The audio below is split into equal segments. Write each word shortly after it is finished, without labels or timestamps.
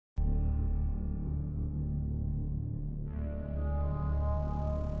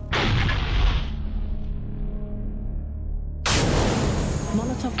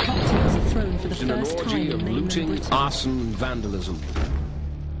Molotov cocktails are thrown for the In an first time orgy in of mainland looting, Britain. arson and vandalism.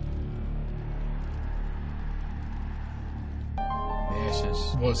 The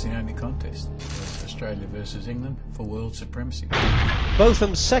Ashes was the only contest. It was Australia versus England for world supremacy.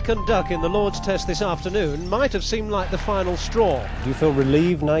 Botham's second duck in the Lord's Test this afternoon might have seemed like the final straw. Do you feel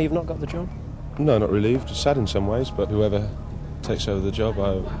relieved now you've not got the job? No, not relieved. Sad in some ways, but whoever takes over the job,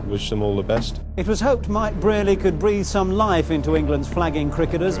 I wish them all the best. It was hoped Mike Brearley could breathe some life into England's flagging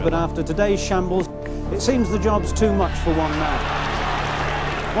cricketers, but after today's shambles, it seems the job's too much for one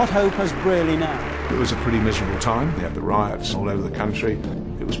man. What hope has Brearley now? It was a pretty miserable time. We had the riots all over the country.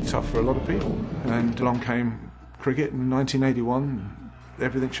 It was tough for a lot of people. And along came cricket in 1981.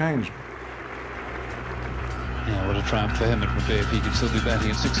 Everything changed. Yeah, what a triumph for him it would be if he could still be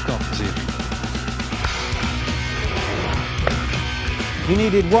batting at 6 o'clock this evening. He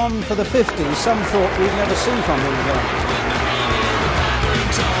needed one for the 50s. Some thought we'd never see from him again.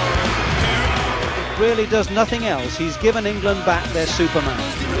 If Brearley does nothing else, he's given England back their Superman. Oh,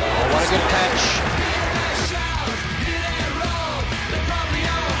 what a good catch.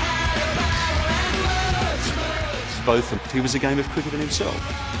 Botham, he was a game of cricket in himself.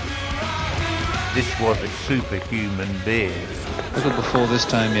 This was a superhuman being. A little before this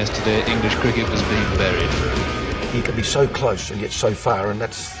time yesterday, English cricket was being buried. You can be so close and yet so far, and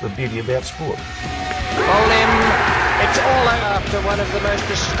that's the beauty about sport. Bowl him. It's all over after one of the most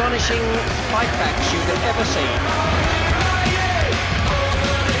astonishing fight backs you could ever see.